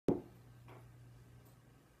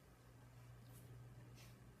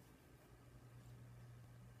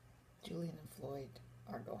Julian and Floyd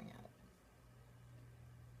are going at it.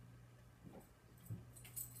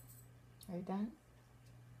 Are you done?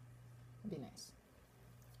 It'd be nice.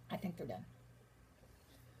 I think they're done.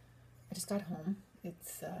 I just got home.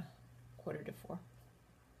 It's 3:45.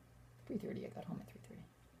 3:30. I got home at 3:30.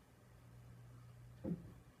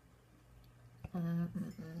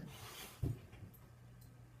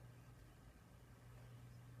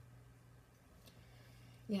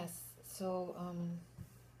 Yes, so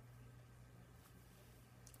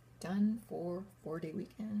done for 4-day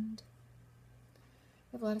weekend.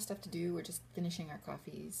 We have a lot of stuff to do. We're just finishing our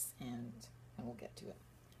coffees and we'll get to it.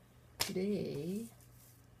 Today,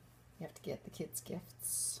 we have to get the kids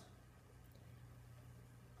gifts.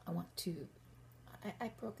 I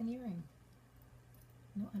broke an earring.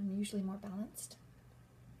 You know, I'm usually more balanced.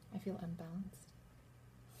 I feel unbalanced.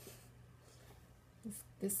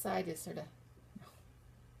 This side is sort of,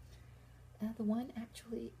 the one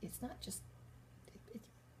actually, it's not just, it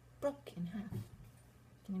broke in half.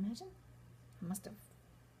 Can you imagine? I must have,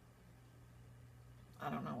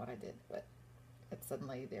 I don't know what I did, but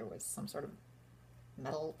suddenly there was some sort of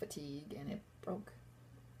metal fatigue and it broke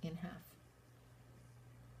in half.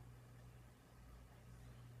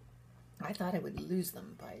 I thought I would lose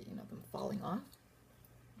them by, them falling off,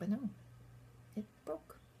 but no, it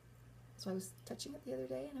broke. So I was touching it the other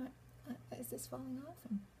day and I went, is this falling off?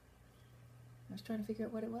 And I was trying to figure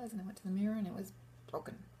out what it was, and I went to the mirror and it was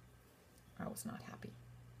broken. I was not happy.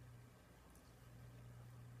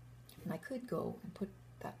 And I could go and put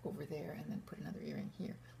that over there and then put another earring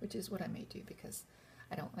here, which is what I may do because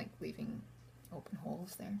I don't like leaving open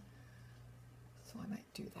holes there. So I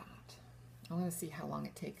might do that. I'm going to see how long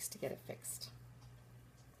it takes to get it fixed.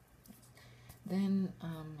 Then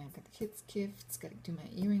I've got the kids' gifts, got to do my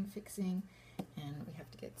earring fixing, and we have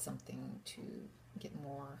to get something to get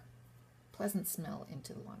more pleasant smell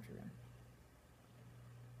into the laundry room.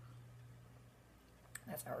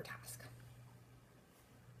 That's our task.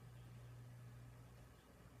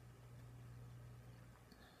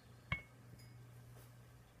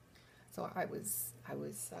 So I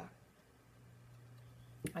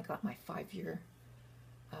got my 5-year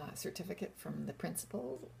certificate from the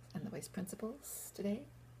principal and the vice principals today,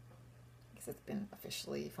 because it's been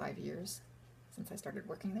officially 5 years since I started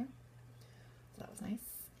working there. So that was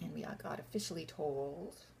nice. And we got officially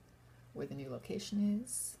told where the new location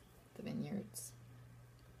is, the vineyards,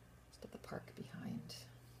 just at the park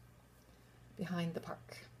behind the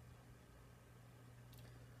park.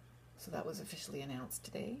 So that was officially announced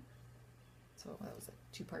today. So that was a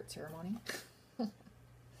 2-part ceremony. That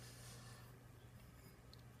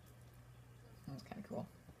was kind of cool.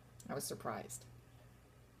 I was surprised.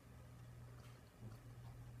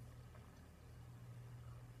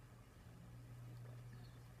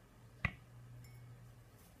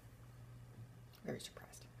 Very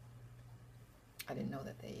surprised. I didn't know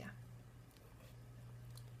that they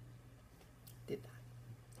did that.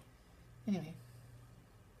 Anyway,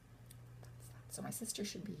 that's that. So my sister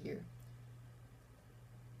should be here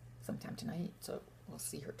sometime tonight, so we'll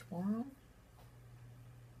see her tomorrow.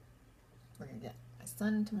 We're going to get my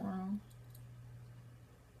son tomorrow.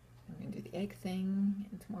 I'm going to do the egg thing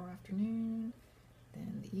tomorrow afternoon,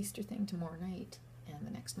 then the Easter thing tomorrow night, and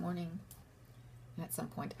the next morning. And at some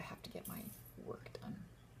point I have to get my work done.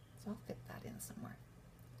 So I'll fit that in somewhere.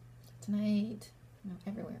 Tonight,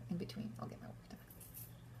 everywhere in between, I'll get my work done.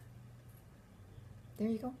 There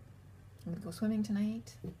you go. I'm going to go swimming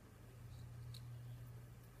tonight.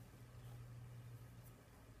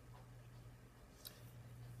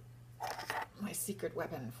 My secret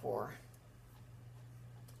weapon for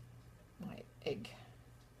my egg,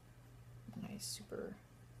 my super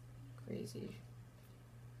crazy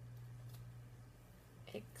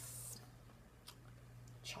eggs,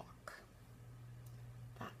 chalk.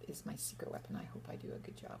 That is my secret weapon. I hope I do a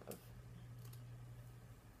good job of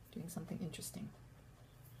doing something interesting.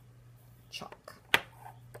 Chalk.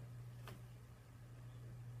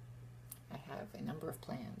 I have a number of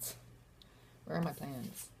plans. Where are my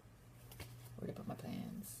plans? Where did I put my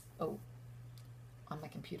plans? Oh, on my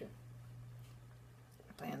computer.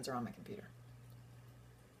 My plans are on my computer.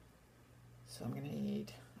 So I'm going to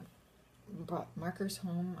need, I brought markers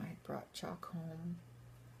home, I brought chalk home.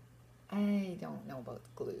 I don't know about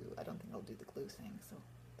the glue. I don't think I'll do the glue thing, so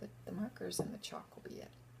the markers and the chalk will be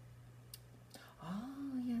it.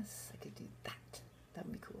 Oh, yes, I could do that. That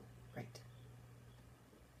would be cool, right?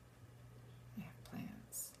 I have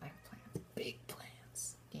plans. Big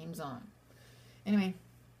plans. Game's on. Anyway,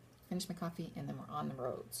 finish my coffee and then we're on the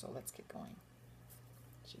road, so let's get going.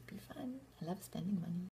 Should be fun. I love spending money.